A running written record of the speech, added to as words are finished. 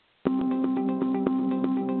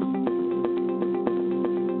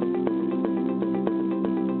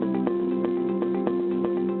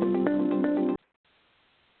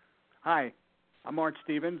Hi, I'm Art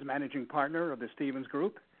Stevens, managing partner of the Stevens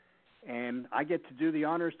Group, and I get to do the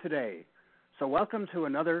honors today. So welcome to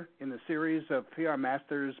another in the series of PR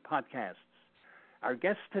Masters podcasts. Our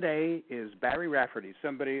guest today is Barri Rafferty,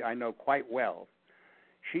 somebody I know quite well.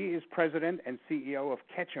 She is president and CEO of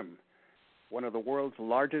Ketchum, one of the world's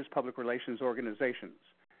largest public relations organizations.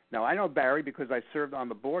 Now, I know Barri because I served on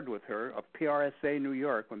the board with her of PRSA New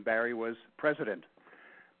York when Barri was president.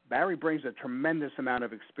 Barri brings a tremendous amount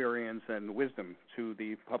of experience and wisdom to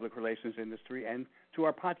the public relations industry and to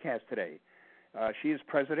our podcast today. She is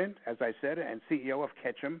president, as I said, and CEO of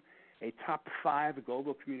Ketchum, a top 5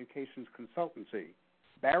 global communications consultancy.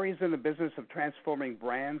 Barri is in the business of transforming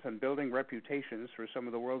brands and building reputations for some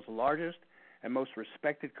of the world's largest and most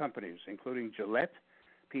respected companies, including Gillette,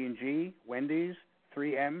 P&G, Wendy's,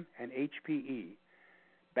 3M, and HPE.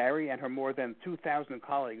 Barri and her more than 2,000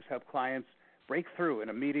 colleagues help clients break through in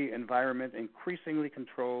a media environment increasingly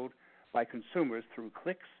controlled by consumers through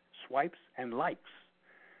clicks, swipes, and likes.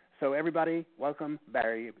 So everybody, welcome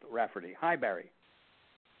Barri Rafferty. Hi, Barri.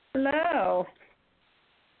 Hello.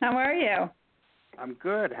 How are you? I'm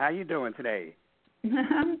good. How are you doing today?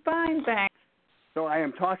 I'm fine, thanks. So I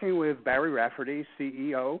am talking with Barri Rafferty,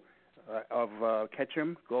 CEO of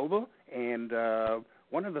Ketchum Global, and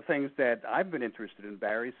one of the things that I've been interested in,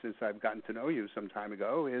 Barri, since I've gotten to know you some time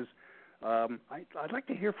ago is I'd like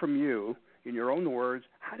to hear from you, in your own words,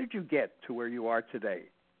 how did you get to where you are today?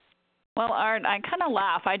 Well, Art, I kind of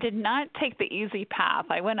laugh. I did not take the easy path.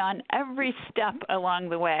 I went on every step along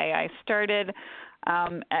the way. I started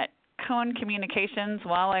at Cohen Communications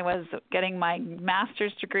while I was getting my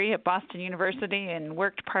master's degree at Boston University and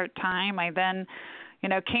worked part-time. I then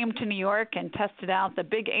came to New York and tested out the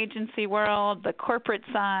big agency world, the corporate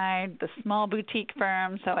side, the small boutique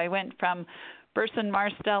firm. So I went from Burson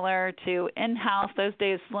Marsteller to in-house. Those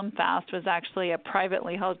days, SlimFast was actually a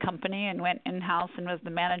privately held company, and went in-house and was the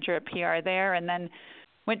manager of PR there, and then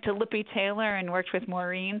went to Lippy Taylor and worked with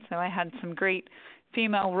Maureen. So I had some great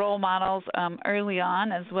female role models early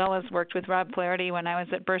on, as well as worked with Rob Flaherty when I was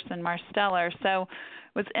at Burson Marsteller. So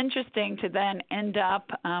it was interesting to then end up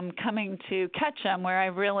coming to Ketchum, where I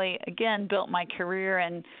really, again, built my career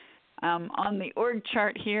and on the org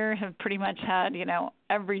chart here have pretty much had,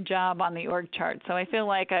 every job on the org chart. So I feel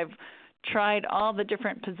like I've tried all the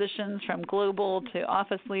different positions from global to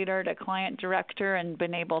office leader to client director and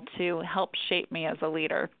been able to help shape me as a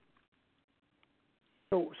leader.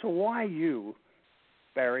 So why you,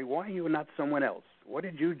 Barri? Why you and not someone else? What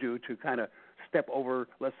did you do to kind of step over,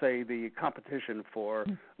 let's say, the competition for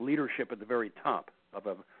leadership at the very top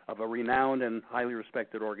of a renowned and highly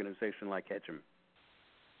respected organization like Ketchum?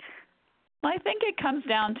 Well, I think it comes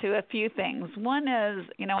down to a few things. One is,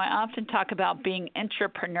 I often talk about being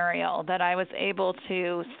entrepreneurial, that I was able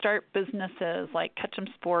to start businesses like Ketchum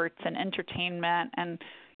Sports and Entertainment, and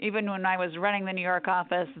even when I was running the New York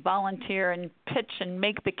office, volunteer and pitch and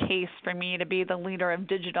make the case for me to be the leader of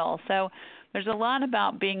digital. So there's a lot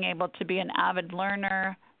about being able to be an avid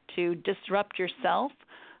learner, to disrupt yourself,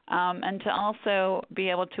 and to also be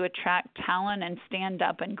able to attract talent and stand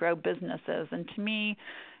up and grow businesses. And to me,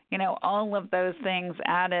 all of those things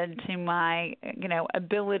added to my,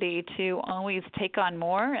 ability to always take on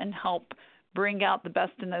more and help bring out the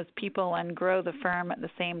best in those people and grow the firm at the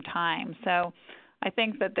same time. So I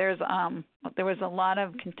think that there was a lot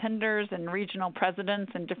of contenders and regional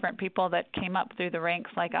presidents and different people that came up through the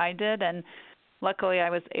ranks like I did, and luckily I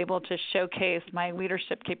was able to showcase my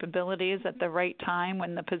leadership capabilities at the right time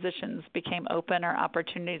when the positions became open or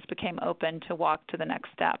opportunities became open to walk to the next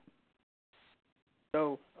step.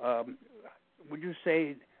 So would you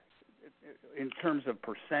say, in terms of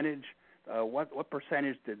percentage, what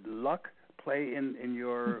percentage did luck play in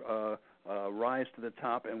your rise to the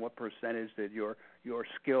top, and what percentage did your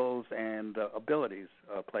skills and abilities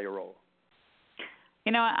play a role?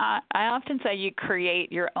 I often say you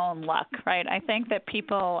create your own luck, right? I think that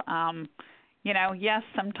people, yes,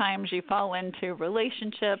 sometimes you fall into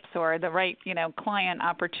relationships or the right, client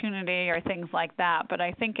opportunity or things like that. But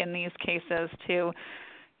I think in these cases to,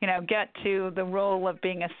 get to the role of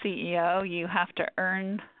being a CEO, you have to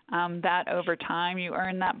earn that over time. You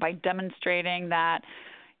earn that by demonstrating that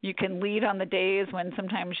you can lead on the days when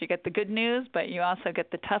sometimes you get the good news, but you also get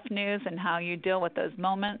the tough news, and how you deal with those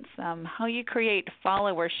moments, how you create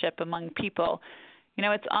followership among people.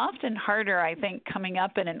 It's often harder, I think, coming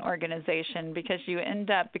up in an organization because you end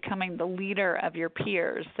up becoming the leader of your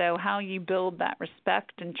peers. So how you build that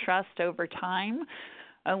respect and trust over time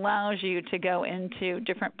allows you to go into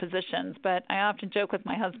different positions. But I often joke with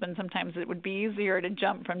my husband sometimes it would be easier to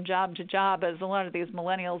jump from job to job, as a lot of these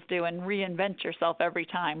millennials do, and reinvent yourself every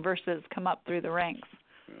time versus come up through the ranks.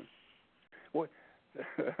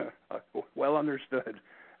 Well understood.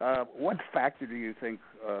 What factor do you think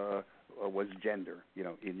was gender,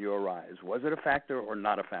 in your eyes? Was it a factor or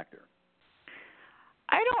not a factor?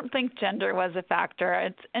 I don't think gender was a factor.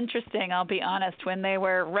 It's interesting, I'll be honest, when they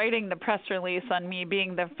were writing the press release on me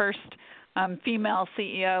being the first female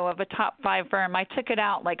CEO of a top 5 firm, I took it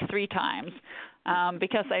out like 3 times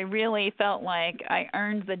because I really felt like I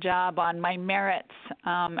earned the job on my merits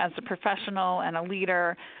as a professional and a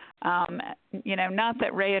leader. Not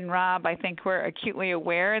that Ray and Rob, I think, were acutely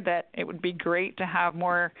aware that it would be great to have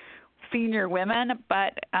more senior women,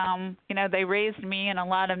 but they raised me and a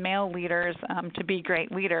lot of male leaders to be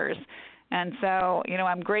great leaders. And so,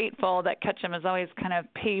 I'm grateful that Ketchum has always kind of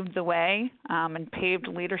paved the way and paved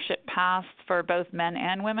leadership paths for both men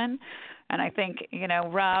and women. And I think,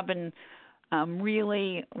 Rob and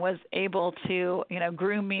really was able to,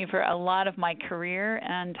 groom me for a lot of my career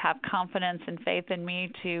and have confidence and faith in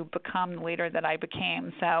me to become the leader that I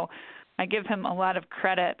became. So I give him a lot of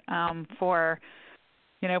credit for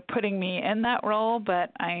putting me in that role,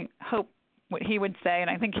 but I hope what he would say, and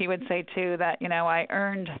I think he would say too, that, I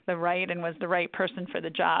earned the right and was the right person for the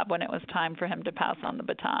job when it was time for him to pass on the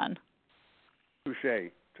baton.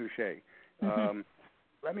 Touché. Mm-hmm.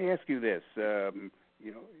 Let me ask you this.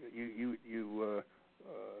 You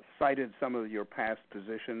cited some of your past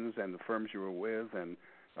positions and the firms you were with, and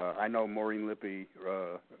I know Maureen Lippy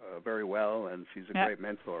very well, and she's a great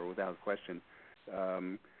mentor without question.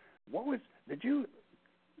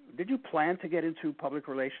 Did you plan to get into public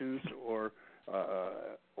relations, or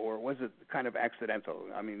was it kind of accidental?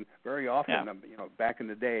 I mean, very often, back in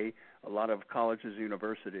the day, a lot of colleges,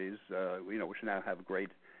 universities, which now have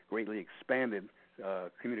greatly expanded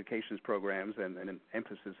communications programs and an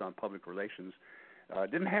emphasis on public relations,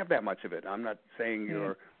 didn't have that much of it. I'm not saying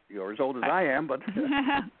you're as old as I am, but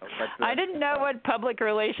I didn't know what public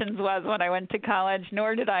relations was when I went to college,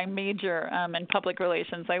 nor did I major in public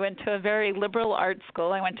relations. I went to a very liberal arts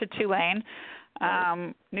school. I went to Tulane,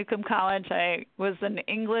 Newcomb College. I was an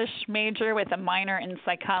English major with a minor in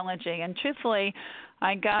psychology, and truthfully,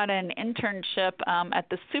 I got an internship at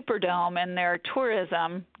the Superdome in their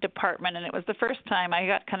tourism department, and it was the first time I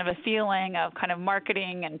got kind of a feeling of kind of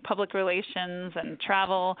marketing and public relations and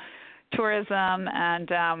travel, tourism,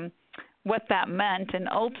 and what that meant, and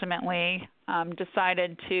ultimately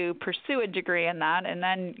decided to pursue a degree in that, and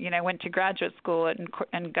then went to graduate school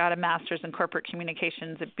and got a master's in corporate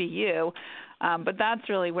communications at BU. But that's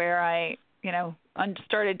really where I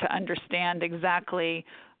started to understand exactly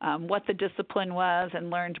what the discipline was and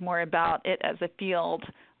learned more about it as a field,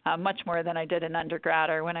 much more than I did in undergrad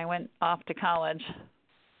or when I went off to college.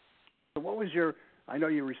 So what was I know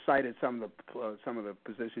you recited some of the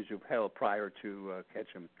positions you've held prior to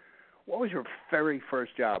Ketchum. What was your very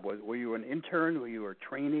first job? Were you an intern? Were you a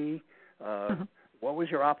trainee? What was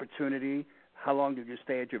your opportunity? How long did you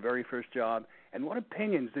stay at your very first job? And what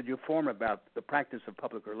opinions did you form about the practice of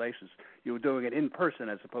public relations? You were doing it in person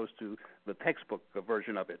as opposed to the textbook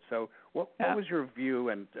version of it. So what was your view?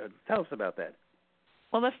 And tell us about that.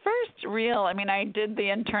 Well, the first I did the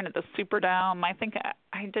intern at the Superdome. I think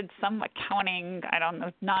I did some accounting,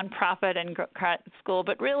 nonprofit in grad school.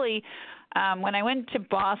 But really, when I went to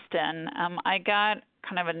Boston, I got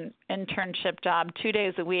kind of an internship job 2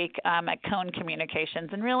 days a week at Cone Communications.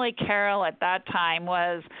 And really, Carol at that time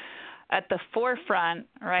was at the forefront,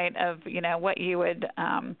 right, of, what you would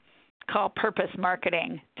call purpose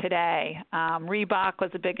marketing today. Reebok was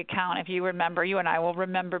a big account, if you remember. You and I will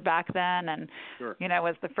remember back then, and sure.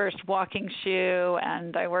 Was the first walking shoe.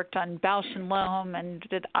 And I worked on Bausch and Lomb and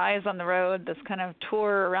did Eyes on the Road, this kind of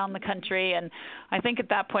tour around the country. And I think at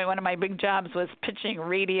that point, one of my big jobs was pitching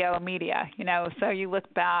radio media. So you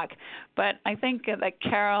look back, but I think that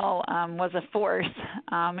Carol was a force,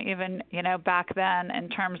 even back then in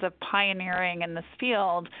terms of pioneering in this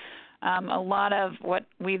field. A lot of what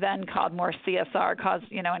we then called more CSR,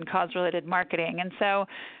 and cause-related marketing. And so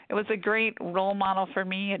it was a great role model for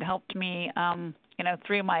me. It helped me,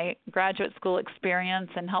 through my graduate school experience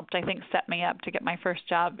and helped, I think, set me up to get my first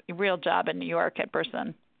real job in New York at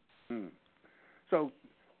Burson. So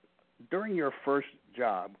during your first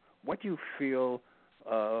job, what do you feel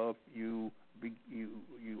you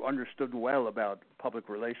understood well about public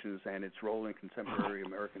relations and its role in contemporary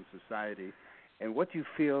American society? And what do you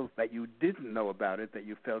feel that you didn't know about it that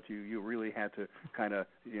you felt you really had to kind of,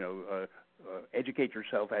 educate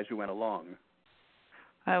yourself as you went along?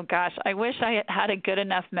 Oh, gosh, I wish I had a good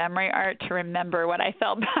enough memory, Art, to remember what I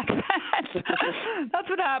felt back then. That's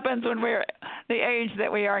what happens when we're the age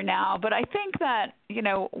that we are now. But I think that,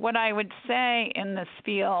 what I would say in this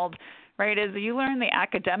field, right, is you learn the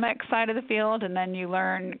academic side of the field and then you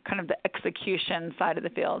learn kind of the execution side of the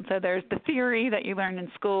field. So there's the theory that you learn in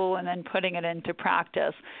school and then putting it into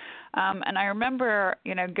practice. And I remember,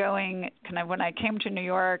 going kind of when I came to New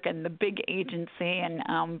York and the big agency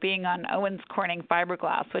and being on Owens Corning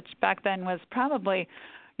Fiberglass, which back then was probably,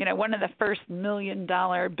 one of the first $1 million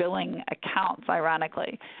billing accounts,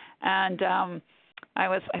 ironically. And I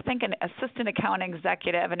was, I think, an assistant account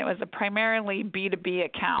executive, and it was a primarily B2B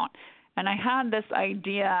account. And I had this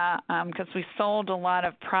idea because we sold a lot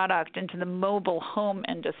of product into the mobile home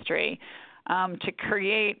industry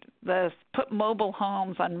to put mobile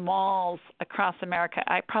homes on malls across America.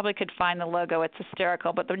 I probably could find the logo. It's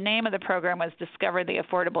hysterical. But the name of the program was Discover the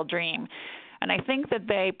Affordable Dream. And I think that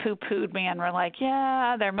they poo-pooed me and were like,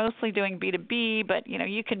 yeah, they're mostly doing B2B, but,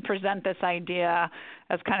 you can present this idea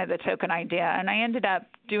as kind of the token idea. And I ended up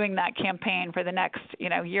doing that campaign for the next,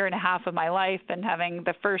 year and a half of my life and having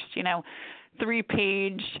the first,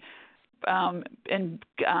 3-page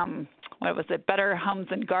Better Homes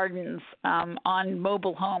and Gardens on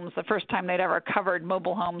mobile homes, the first time they'd ever covered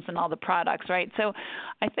mobile homes and all the products, right? So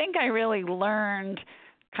I think I really learned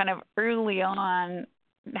kind of early on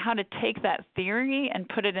how to take that theory and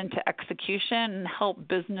put it into execution and help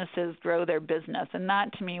businesses grow their business. And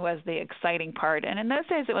that to me was the exciting part. And in those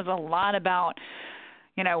days it was a lot about,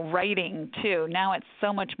 writing too. Now it's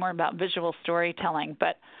so much more about visual storytelling.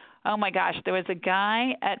 But oh my gosh, there was a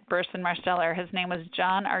guy at Burson Marsteller. His name was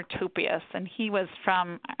John Artopius, and he was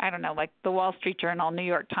from, like the Wall Street Journal, New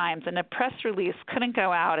York Times, and a press release couldn't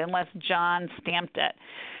go out unless John stamped it.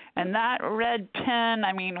 And that red pen,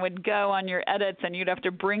 would go on your edits, and you'd have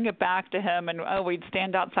to bring it back to him, and we'd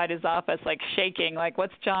stand outside his office like shaking, like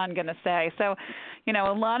what's John going to say? So,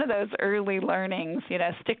 a lot of those early learnings,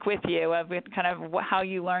 stick with you of kind of how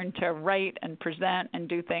you learn to write and present and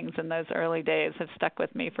do things in those early days have stuck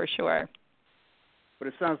with me for sure. But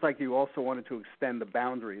it sounds like you also wanted to extend the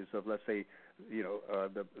boundaries of, let's say,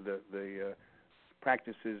 the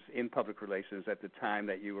practices in public relations at the time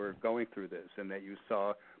that you were going through this, and that you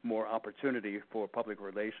saw more opportunity for public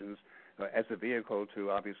relations as a vehicle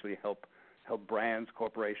to obviously help brands,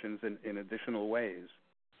 corporations in additional ways.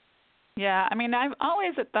 Yeah, I've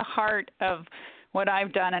always at the heart of what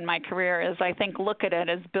I've done in my career is I think look at it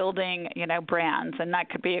as building, brands, and that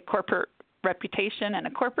could be a corporate reputation and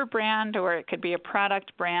a corporate brand, or it could be a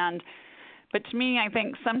product brand. But to me, I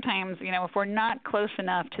think sometimes, if we're not close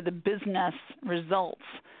enough to the business results,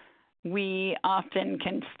 we often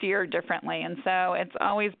can steer differently. And so it's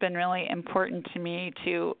always been really important to me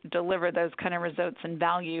to deliver those kind of results and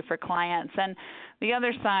value for clients. And the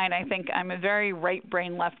other side, I think I'm a very right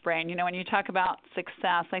brain, left brain. When you talk about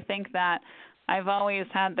success, I think that I've always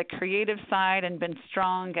had the creative side and been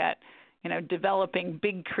strong at developing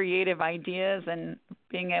big creative ideas and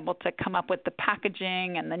being able to come up with the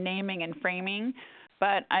packaging and the naming and framing.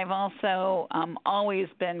 But I've also always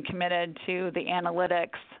been committed to the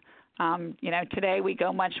analytics. Today we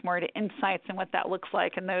go much more to insights and what that looks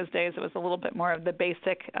like. In those days, it was a little bit more of the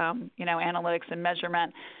basic, analytics and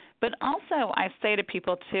measurement. But also I say to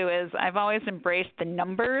people too is I've always embraced the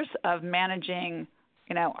numbers of managing,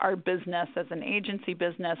 our business as an agency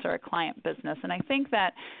business or a client business. And I think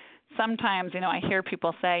that sometimes, I hear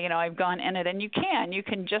people say, I've gone in it, and you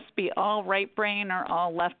can just be all right brain or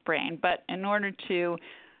all left brain. But in order to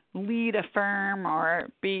lead a firm or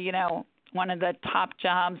be, one of the top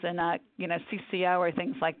jobs in a, CCO or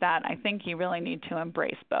things like that, I think you really need to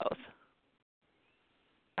embrace both.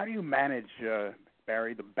 How do you manage,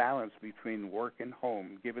 Barri, the balance between work and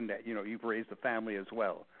home, given that, you've raised a family as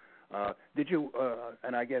well? Did you,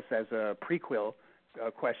 and I guess as a prequel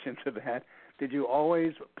question to that, did you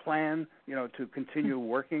always plan, to continue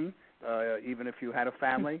working, even if you had a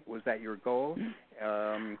family? Was that your goal?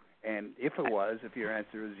 And if it was, if your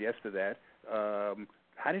answer is yes to that,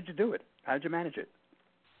 how did you do it? How did you manage it?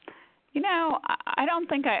 I don't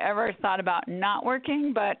think I ever thought about not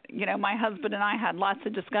working, but, my husband and I had lots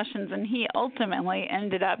of discussions, and he ultimately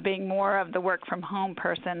ended up being more of the work from home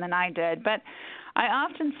person than I did. But I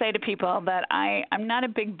often say to people that I'm not a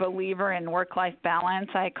big believer in work-life balance.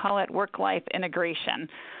 I call it work-life integration.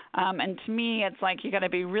 And to me, it's like you got to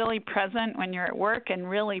be really present when you're at work and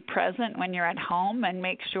really present when you're at home and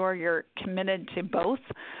make sure you're committed to both.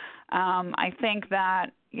 I think that,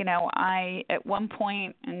 I, at one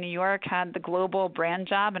point in New York, had the global brand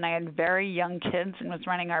job, and I had very young kids and was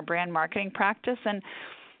running our brand marketing practice. And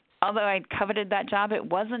although I coveted that job, it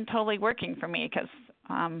wasn't totally working for me because,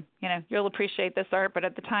 you'll appreciate this, Art, but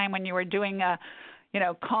at the time when you were doing a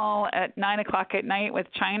call at 9:00 at night with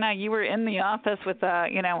China, you were in the office with a,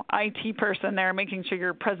 IT person there making sure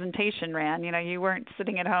your presentation ran. You weren't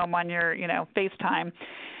sitting at home on your, FaceTime.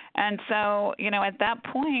 And so, at that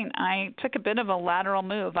point, I took a bit of a lateral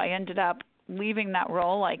move. I ended up leaving that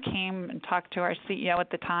role. I came and talked to our CEO at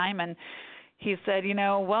the time, and he said,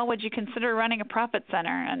 well, would you consider running a profit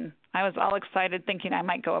center? And I was all excited thinking I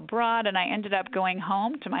might go abroad, and I ended up going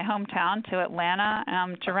home to my hometown, to Atlanta,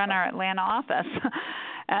 to run our Atlanta office.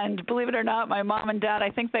 And believe it or not, my mom and dad, I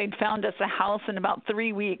think they'd found us a house in about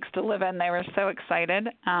 3 weeks to live in. They were so excited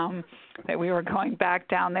that we were going back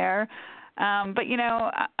down there. But,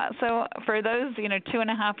 so for those,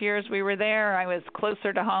 2.5 years we were there, I was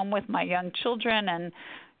closer to home with my young children and,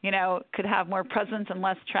 could have more presence and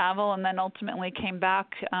less travel, and then ultimately came back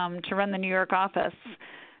to run the New York office.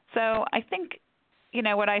 So I think,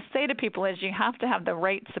 what I say to people is you have to have the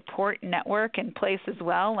right support network in place as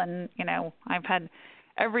well. And, I've had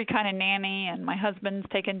every kind of nanny, and my husband's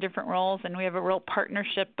taken different roles, and we have a real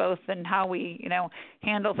partnership both in how we,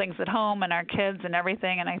 handle things at home and our kids and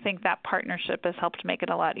everything. And I think that partnership has helped make it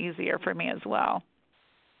a lot easier for me as well.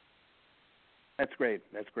 That's great.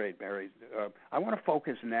 That's great, Barri. I want to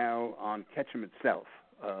focus now on Ketchum itself.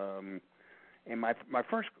 And my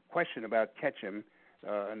first question about Ketchum,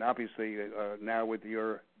 and obviously now with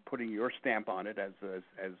your putting your stamp on it as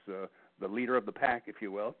the leader of the pack, if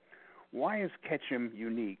you will, why is Ketchum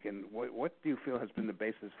unique, and what do you feel has been the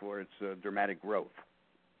basis for its dramatic growth?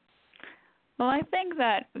 Well, I think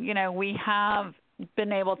that, we have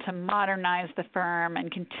been able to modernize the firm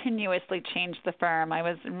and continuously change the firm. I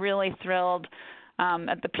was really thrilled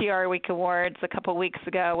at the PR Week Awards a couple weeks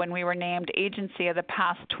ago when we were named Agency of the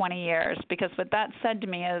Past 20 Years, because what that said to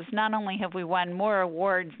me is not only have we won more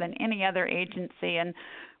awards than any other agency, and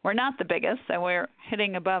we're not the biggest, so we're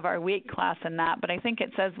hitting above our weight class in that, but I think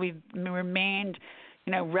it says we've remained,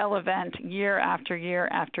 relevant year after year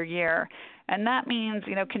after year. And that means,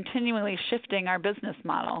 continually shifting our business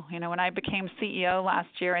model. When I became CEO last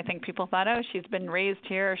year, I think people thought, oh, she's been raised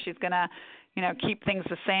here, she's going to, keep things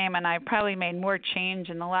the same. And I probably made more change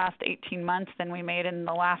in the last 18 months than we made in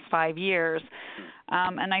the last 5 years.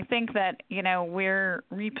 And I think that, we're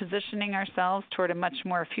repositioning ourselves toward a much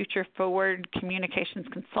more future-forward communications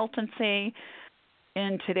consultancy.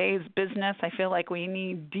 In today's business, I feel like we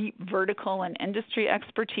need deep vertical and industry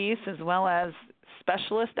expertise as well as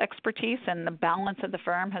specialist expertise, and the balance of the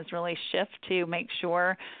firm has really shifted to make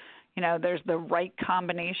sure, there's the right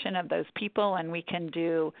combination of those people, and we can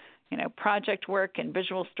do, project work and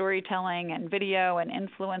visual storytelling and video and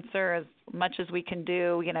influencer as much as we can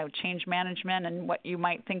do, change management and what you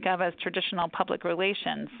might think of as traditional public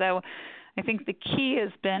relations. So I think the key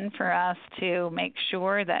has been for us to make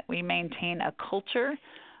sure that we maintain a culture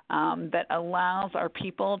that allows our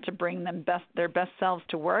people to bring their best selves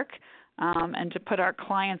to work, and to put our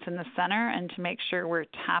clients in the center and to make sure we're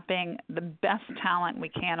tapping the best talent we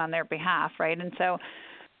can on their behalf, right? And so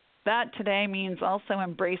that today means also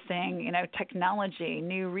embracing, technology,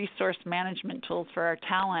 new resource management tools for our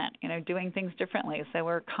talent, doing things differently. So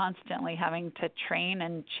we're constantly having to train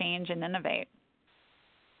and change and innovate.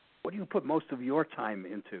 What do you put most of your time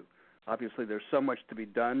into? Obviously, there's so much to be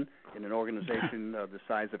done in an organization of the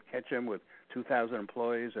size of Ketchum with 2,000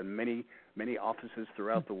 employees and many, many offices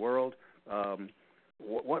throughout the world.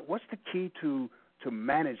 What's the key to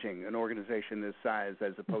managing an organization this size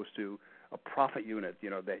as opposed to a profit unit,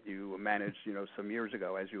 that you managed, some years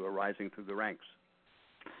ago as you were rising through the ranks?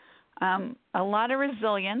 A lot of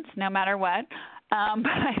resilience, no matter what. But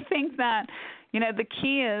I think that, the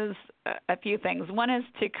key is a few things. One is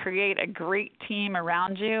to create a great team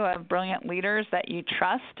around you of brilliant leaders that you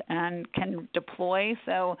trust and can deploy.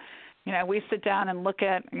 So, we sit down and look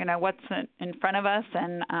at, what's in front of us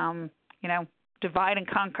and, divide and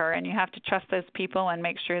conquer. And you have to trust those people and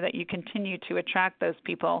make sure that you continue to attract those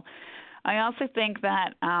people. I also think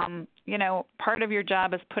that, part of your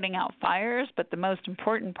job is putting out fires, but the most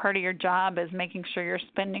important part of your job is making sure you're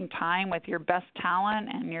spending time with your best talent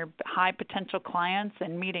and your high potential clients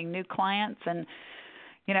and meeting new clients and,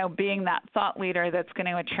 being that thought leader that's going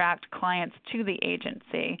to attract clients to the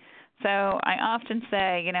agency. So I often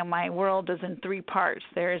say, my world is in 3 parts.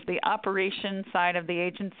 There's the operations side of the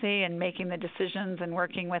agency and making the decisions and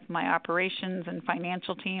working with my operations and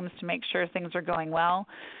financial teams to make sure things are going well.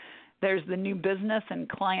 There's the new business and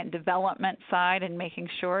client development side and making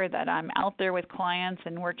sure that I'm out there with clients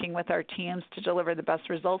and working with our teams to deliver the best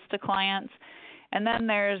results to clients. And then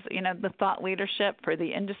there's, the thought leadership for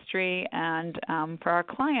the industry and for our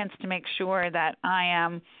clients to make sure that I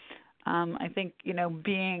am,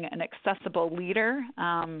 being an accessible leader.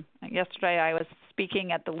 Yesterday I was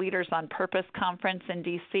speaking at the Leaders on Purpose conference in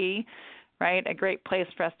D.C., right? A great place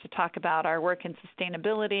for us to talk about our work in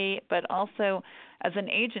sustainability, but also as an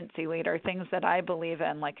agency leader, things that I believe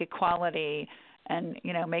in, like equality and,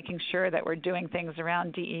 making sure that we're doing things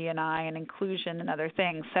around DE&I and inclusion and other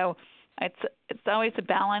things. So it's always a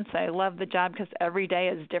balance. I love the job because every day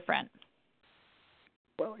is different.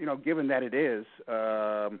 Well, given that it is,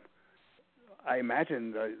 I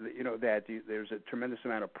imagine, that there's a tremendous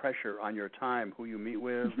amount of pressure on your time, who you meet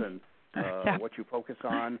with and what you focus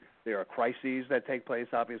on. There are crises that take place,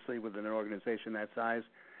 obviously, within an organization that size.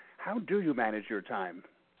 How do you manage your time?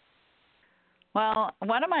 Well,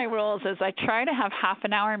 one of my rules is I try to have half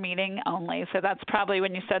an hour meeting only. So that's probably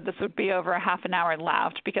when you said this would be over a half an hour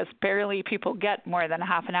left, because barely people get more than a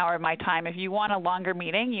half an hour of my time. If you want a longer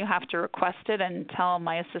meeting, you have to request it and tell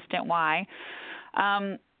my assistant why.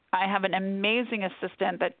 I have an amazing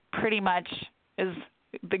assistant that pretty much is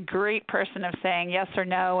the great person of saying yes or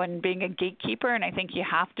no and being a gatekeeper. And I think you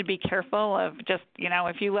have to be careful of just,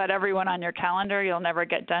 if you let everyone on your calendar, you'll never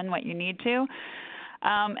get done what you need to.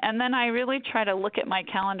 And then I really try to look at my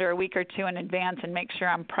calendar a week or two in advance and make sure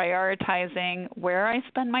I'm prioritizing where I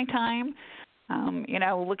spend my time.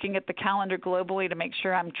 Looking at the calendar globally to make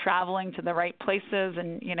sure I'm traveling to the right places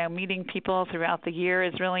and, meeting people throughout the year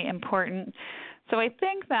is really important. So I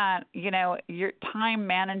think that, your time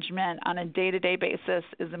management on a day-to-day basis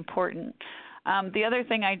is important. The other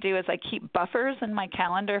thing I do is I keep buffers in my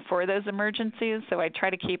calendar for those emergencies. So I try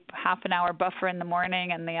to keep half an hour buffer in the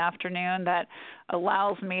morning and the afternoon that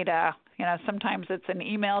allows me to, sometimes it's an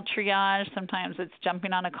email triage, sometimes it's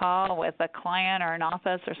jumping on a call with a client or an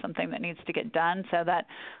office or something that needs to get done so that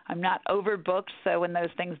I'm not overbooked. So when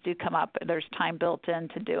those things do come up, there's time built in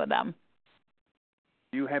to do them.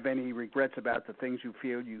 Do you have any regrets about the things you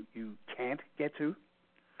feel you can't get to?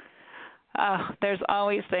 There's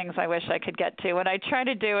always things I wish I could get to. What I try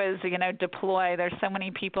to do is, deploy. There's so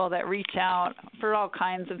many people that reach out for all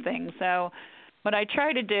kinds of things. So what I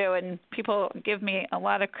try to do, and people give me a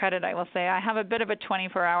lot of credit, I will say, I have a bit of a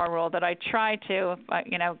 24-hour rule that I try to,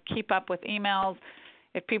 keep up with emails.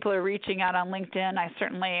 If people are reaching out on LinkedIn, I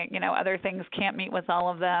certainly, other things can't meet with all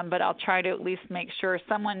of them, but I'll try to at least make sure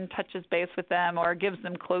someone touches base with them or gives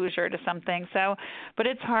them closure to something. So, but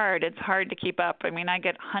it's hard. It's hard to keep up. I mean, I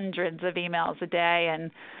get hundreds of emails a day,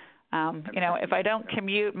 and, if I don't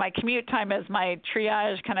commute, my commute time is my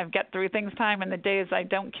triage kind of get through things time, and the days I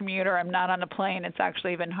don't commute or I'm not on a plane, it's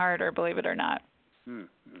actually even harder, believe it or not.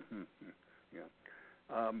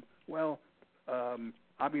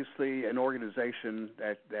 Obviously, an organization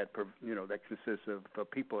that consists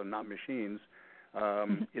of people and not machines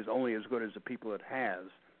is only as good as the people it has.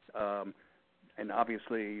 And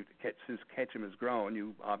obviously, since Ketchum has grown,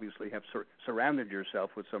 you obviously have surrounded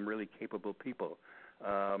yourself with some really capable people.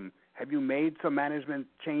 Have you made some management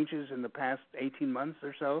changes in the past 18 months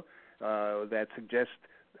or so that suggest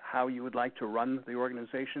how you would like to run the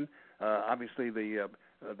organization? Obviously,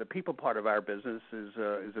 the people part of our business is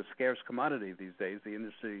a scarce commodity these days. The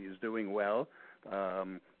industry is doing well.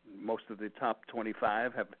 Most of the top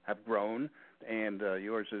 25 have grown, and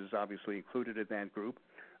yours is obviously included in that group.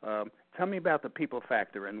 Tell me about the people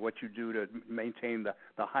factor and what you do to maintain the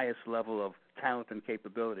highest level of talent and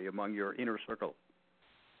capability among your inner circle.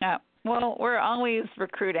 Yeah. Well, we're always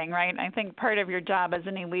recruiting, right? I think part of your job as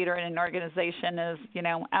any leader in an organization is,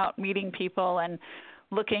 out meeting people and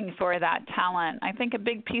looking for that talent. I think a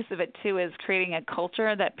big piece of it, too, is creating a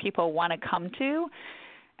culture that people want to come to.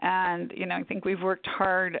 And, I think we've worked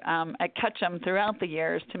hard at Ketchum throughout the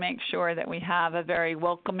years to make sure that we have a very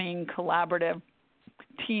welcoming, collaborative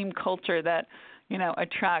team culture that,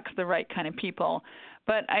 attracts the right kind of people.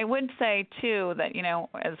 But I would say, too, that,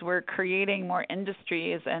 as we're creating more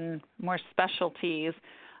industries and more specialties,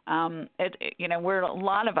 where a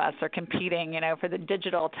lot of us are competing, for the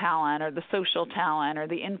digital talent or the social talent or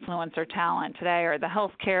the influencer talent today or the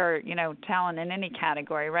healthcare, talent in any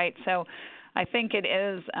category, right? So I think it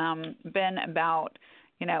is been about,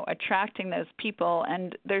 attracting those people.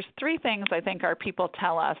 And there's three things I think our people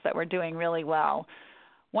tell us that we're doing really well.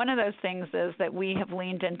 One of those things is that we have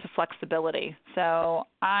leaned into flexibility. So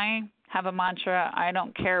I have a mantra, I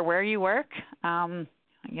don't care where you work,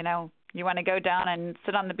 you want to go down and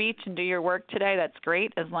sit on the beach and do your work today, that's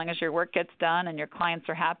great, as long as your work gets done and your clients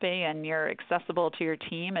are happy and you're accessible to your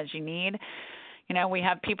team as you need. We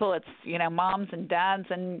have people, it's, moms and dads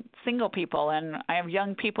and single people. And I have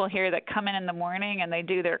young people here that come in the morning and they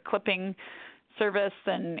do their clipping service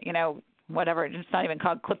and, whatever, it's not even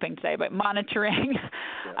called clipping today, but monitoring,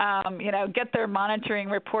 get their monitoring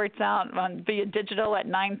reports out via digital at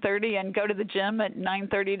 9:30 and go to the gym at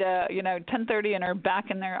 9:30 to, 10:30 and are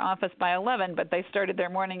back in their office by 11, but they started their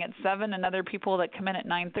morning at 7, and other people that come in at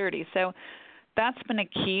 9:30. So that's been a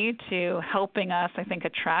key to helping us, I think,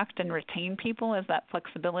 attract and retain people, is that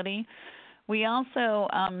flexibility. We also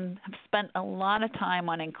have spent a lot of time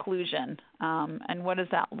on inclusion, and what does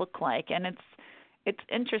that look like? And it's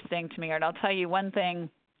interesting to me, Art. I'll tell you one thing.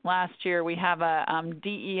 Last year we have a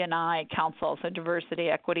DE&I council, so diversity,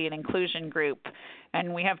 equity, and inclusion group,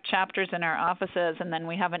 and we have chapters in our offices, and then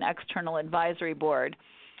we have an external advisory board.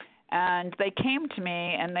 And they came to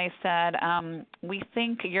me and they said, we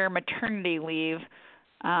think your maternity leave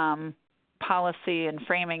policy and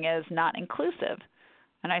framing is not inclusive.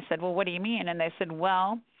 And I said, well, what do you mean? And they said,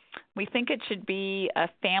 well, we think it should be a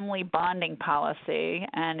family bonding policy,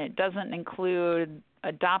 and it doesn't include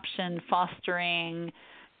adoption, fostering,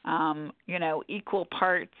 equal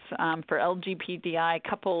parts for LGBTI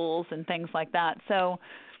couples and things like that. So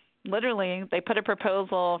literally, they put a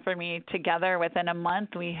proposal for me together. Within a month,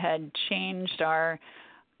 we had changed our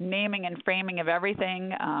naming and framing of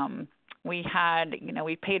everything. We had,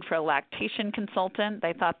 we paid for a lactation consultant.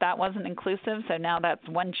 They thought that wasn't inclusive, so now that's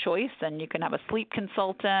one choice, and you can have a sleep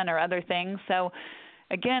consultant or other things. So,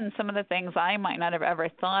 again, some of the things I might not have ever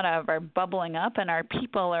thought of are bubbling up, and our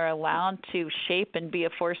people are allowed to shape and be a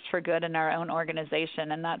force for good in our own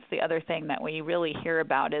organization. And that's the other thing that we really hear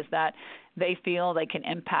about, is that they feel they can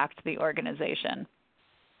impact the organization.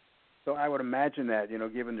 So I would imagine that,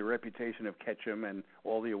 given the reputation of Ketchum and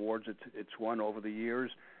all the awards it's won over the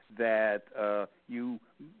years, that you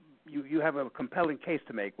have a compelling case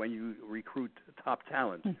to make when you recruit top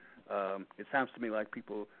talent. It sounds to me like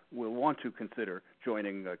people will want to consider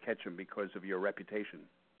joining Ketchum because of your reputation.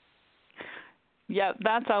 Yeah,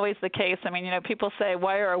 that's always the case. I mean, people say,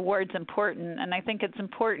 why are awards important? And I think it's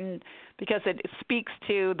important because it speaks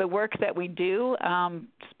to the work that we do,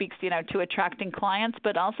 speaks, to attracting clients,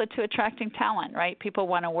 but also to attracting talent, right? People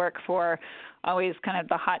want to work for always kind of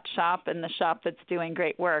the hot shop and the shop that's doing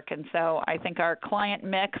great work. And so I think our client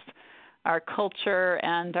mix, our culture,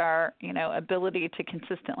 and our, ability to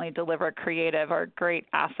consistently deliver creative are great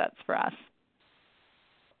assets for us.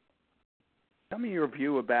 Tell me your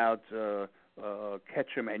view about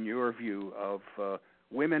Ketchum and your view of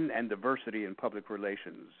women and diversity in public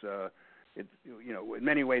relations. In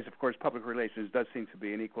many ways, of course, public relations does seem to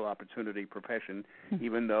be an equal opportunity profession,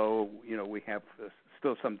 even though, we have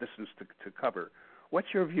still some distance to cover. What's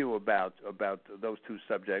your view about those two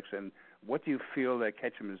subjects, and what do you feel that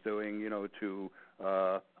Ketchum is doing, to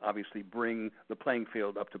obviously bring the playing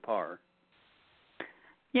field up to par?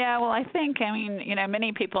 Yeah, well, I think,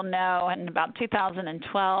 many people know, in about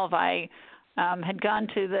 2012, I had gone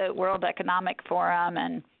to the World Economic Forum,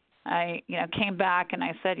 and I, came back and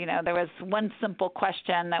I said, there was one simple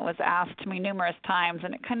question that was asked to me numerous times,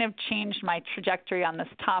 and it kind of changed my trajectory on this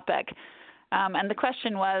topic. And the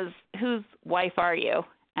question was, whose wife are you?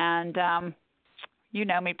 And you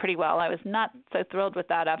know me pretty well. I was not so thrilled with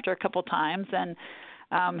that after a couple times, and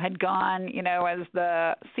had gone, as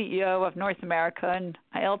the CEO of North America, and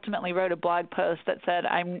I ultimately wrote a blog post that said,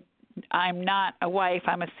 I'm not a wife,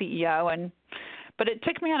 I'm a CEO. But it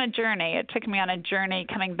took me on a journey. It took me on a journey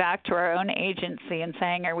coming back to our own agency and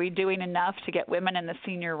saying, are we doing enough to get women in the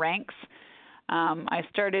senior ranks? I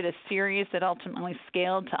started a series that ultimately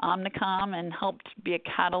scaled to Omnicom and helped be a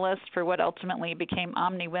catalyst for what ultimately became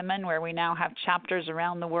Omni Women, where we now have chapters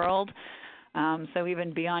around the world. So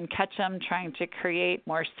even beyond Ketchum, trying to create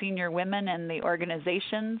more senior women in the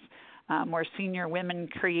organizations, more senior women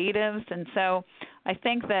creatives. And so I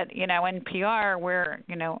think that, in PR,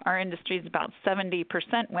 our industry is about 70%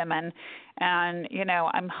 women. And,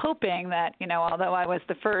 I'm hoping that, although I was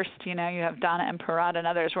the first, you have Donna and Parada and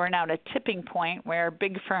others, we're now at a tipping point where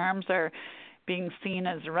big firms are being seen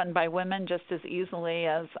as run by women just as easily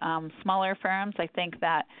as smaller firms. I think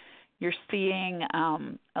that you're seeing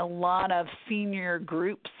a lot of senior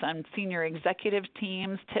groups and senior executive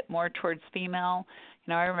teams tip more towards female.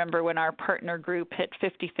 I remember when our partner group hit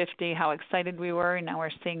 50-50, how excited we were, and now we're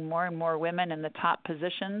seeing more and more women in the top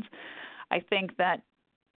positions. I think that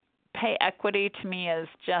pay equity to me is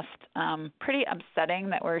just pretty upsetting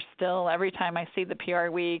that we're still, every time I see the PR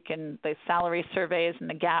Week and the salary surveys and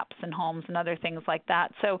the gaps in homes and other things like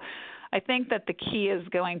that. So I think that the key is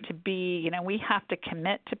going to be, we have to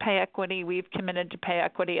commit to pay equity. We've committed to pay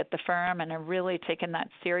equity at the firm and have really taken that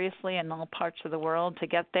seriously in all parts of the world to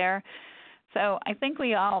get there. So I think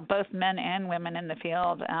we all, both men and women in the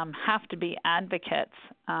field, have to be advocates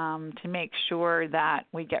to make sure that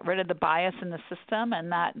we get rid of the bias in the system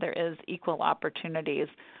and that there is equal opportunities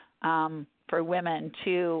for women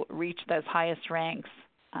to reach those highest ranks,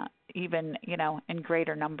 even, in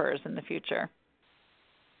greater numbers in the future.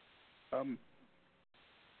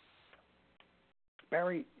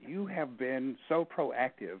 Barri, you have been so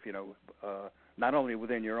proactive, not only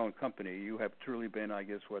within your own company. You have truly been, I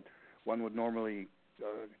guess, what one would normally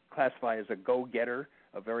classify as a go-getter,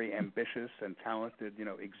 a very ambitious and talented,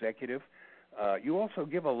 executive. You also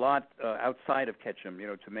give a lot outside of Ketchum,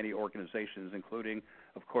 to many organizations, including,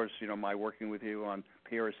 of course, my working with you on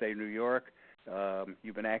PRSA New York.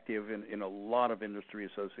 You've been active in a lot of industry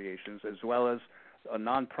associations, as well as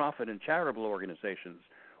nonprofit and charitable organizations.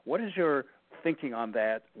 What is your thinking on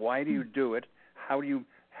that? Why do you do it? How do you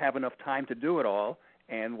have enough time to do it all?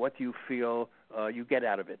 And what do you feel you get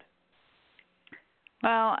out of it?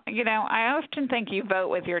 Well, I often think you vote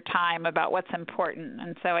with your time about what's important.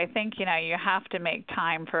 And so I think, you have to make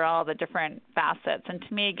time for all the different facets. And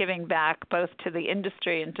to me, giving back both to the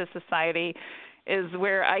industry and to society is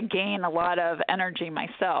where I gain a lot of energy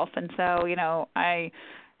myself. And so, I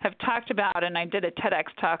have talked about, and I did a TEDx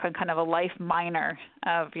talk on kind of a life minor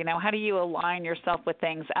of, how do you align yourself with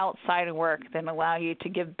things outside of work that allow you to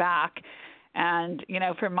give back. And,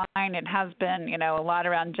 for mine, it has been, a lot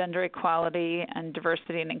around gender equality and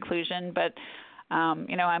diversity and inclusion. But,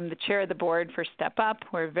 I'm the chair of the board for Step Up.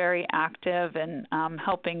 We're very active in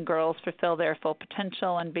helping girls fulfill their full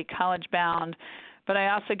potential and be college bound. But I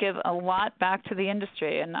also give a lot back to the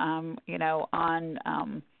industry and,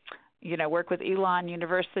 work with Elon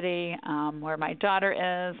University, where my daughter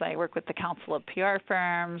is. I work with the Council of PR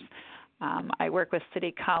Firms. I work with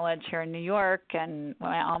City College here in New York and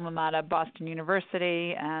my alma mater, Boston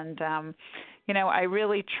University. And, I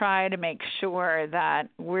really try to make sure that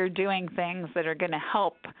we're doing things that are going to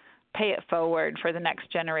help pay it forward for the next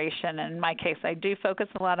generation. And in my case, I do focus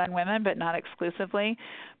a lot on women, but not exclusively.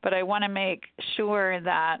 But I want to make sure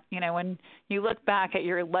that, when you look back at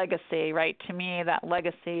your legacy, right, to me, that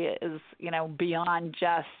legacy is, beyond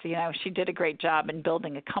just, she did a great job in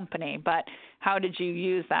building a company, but how did you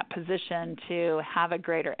use that position to have a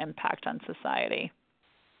greater impact on society?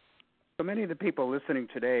 So many of the people listening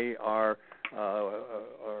today are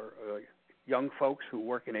young folks who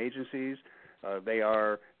work in agencies. They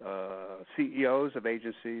are CEOs of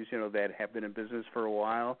agencies, that have been in business for a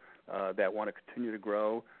while, that want to continue to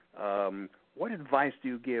grow. What advice do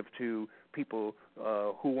you give to people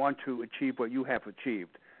who want to achieve what you have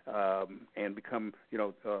achieved and become,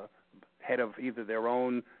 head of either their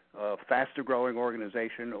own faster-growing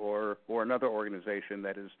organization or another organization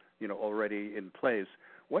that is, already in place?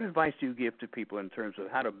 What advice do you give to people in terms of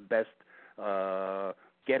how to best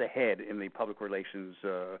get ahead in the public relations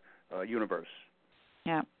universe?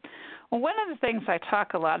 Yeah. Well, one of the things I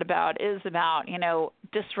talk a lot about is about,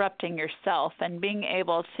 disrupting yourself and being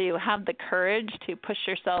able to have the courage to push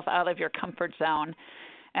yourself out of your comfort zone.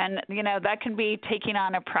 And, that can be taking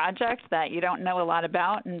on a project that you don't know a lot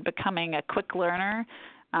about and becoming a quick learner.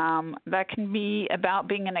 That can be about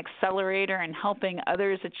being an accelerator and helping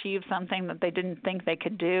others achieve something that they didn't think they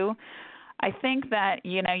could do. I think that,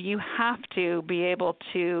 you have to be able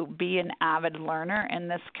to be an avid learner in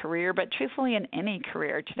this career, but truthfully in any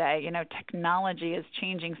career today, technology is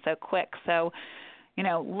changing so quick. So,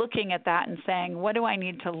 looking at that and saying, what do I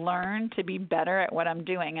need to learn to be better at what I'm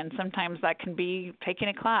doing? And sometimes that can be taking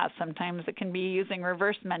a class. Sometimes it can be using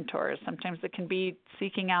reverse mentors. Sometimes it can be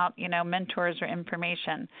seeking out, mentors or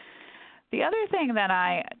information. The other thing that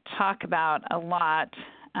I talk about a lot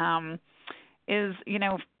is,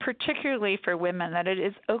 particularly for women, that it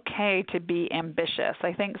is okay to be ambitious.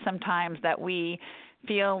 I think sometimes that we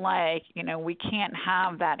feel like, we can't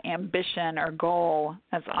have that ambition or goal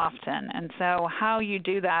as often. And so how you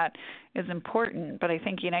do that is important. But I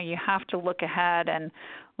think, you have to look ahead and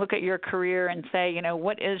look at your career and say,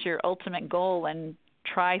 what is your ultimate goal, and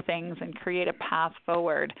try things and create a path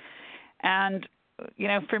forward. And,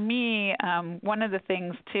 for me, one of the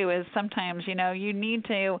things, too, is sometimes, you need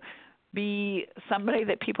to be somebody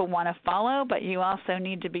that people want to follow, but you also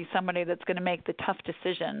need to be somebody that's going to make the tough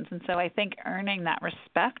decisions. And so I think earning that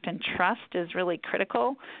respect and trust is really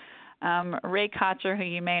critical. Ray Kocher, who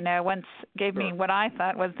you may know, once gave me what I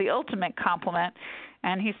thought was the ultimate compliment,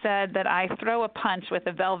 and he said that I throw a punch with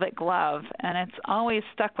a velvet glove, and it's always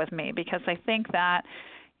stuck with me because I think that,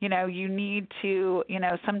 you need to,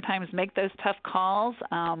 sometimes make those tough calls,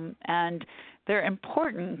 and they're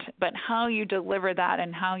important, but how you deliver that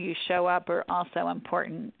and how you show up are also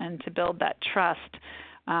important. And to build that trust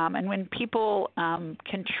And when people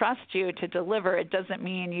can trust you to deliver, it doesn't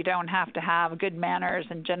mean you don't have to have good manners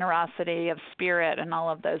and generosity of spirit and all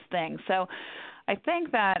of those things. So I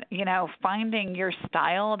think that, finding your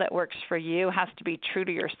style that works for you has to be true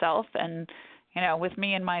to yourself. And, with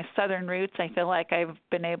me and my Southern roots, I feel like I've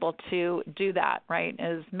been able to do that, right,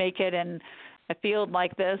 is make it in a field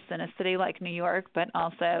like this in a city like New York, but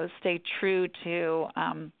also stay true to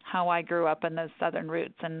how I grew up in those Southern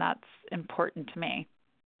roots, and that's important to me.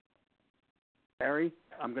 Barry,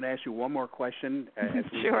 I'm going to ask you one more question as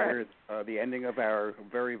we Sure. near the ending of our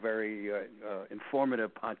very, very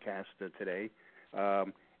informative podcast today,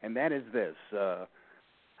 and that is this.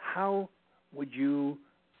 How would you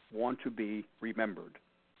want to be remembered?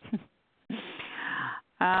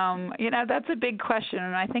 That's a big question,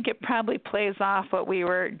 and I think it probably plays off what we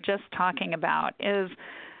were just talking about is,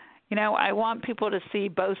 I want people to see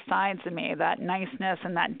both sides of me, that niceness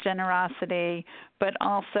and that generosity, but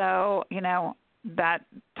also, that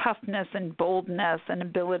toughness and boldness and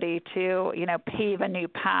ability to, pave a new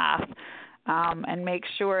path and make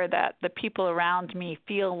sure that the people around me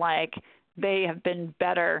feel like they have been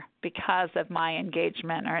better because of my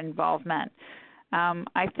engagement or involvement.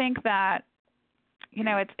 I think that,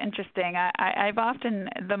 it's interesting. I've often,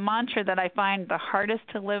 the mantra that I find the hardest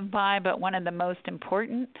to live by, but one of the most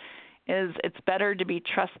important, is it's better to be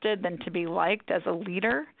trusted than to be liked as a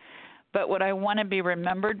leader. But what I want to be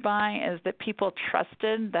remembered by is that people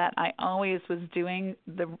trusted that I always was doing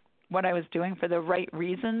what I was doing for the right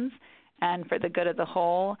reasons and for the good of the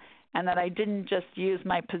whole, and that I didn't just use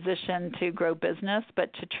my position to grow business,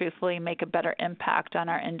 but to truthfully make a better impact on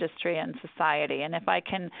our industry and society. And if I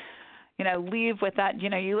can, leave with that,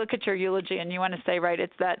 you look at your eulogy and you want to say, right,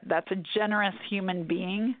 it's that's a generous human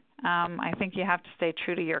being. I think you have to stay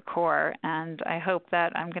true to your core, and I hope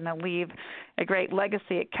that I'm going to leave a great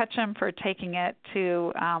legacy at Ketchum for taking it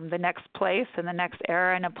to the next place and the next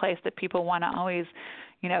era, and a place that people want to always,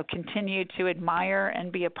 continue to admire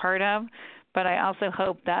and be a part of. But I also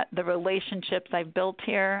hope that the relationships I've built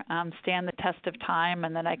here stand the test of time,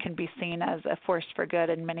 and that I can be seen as a force for good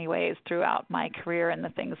in many ways throughout my career and the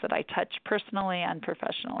things that I touch personally and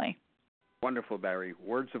professionally. Wonderful, Barry.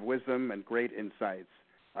 Words of wisdom and great insights.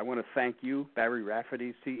 I want to thank you, Barri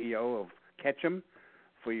Rafferty, CEO of Ketchum,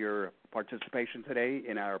 for your participation today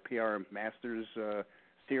in our PR Masters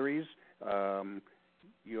series.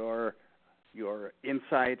 Your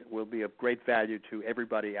insight will be of great value to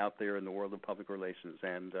everybody out there in the world of public relations.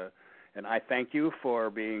 And I thank you for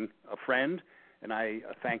being a friend, and I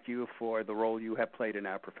thank you for the role you have played in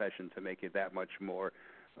our profession to make it that much more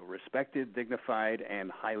respected, dignified, and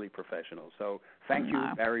highly professional. So thank you,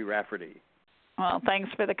 Barri Rafferty. Well, thanks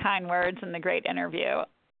for the kind words and the great interview.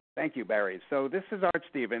 Thank you, Barry. So this is Art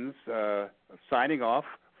Stevens signing off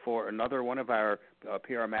for another one of our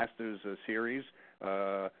PR Masters series.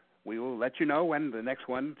 We will let you know when the next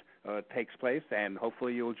one takes place, and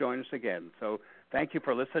hopefully you'll join us again. So thank you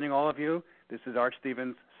for listening, all of you. This is Art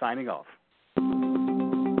Stevens signing off.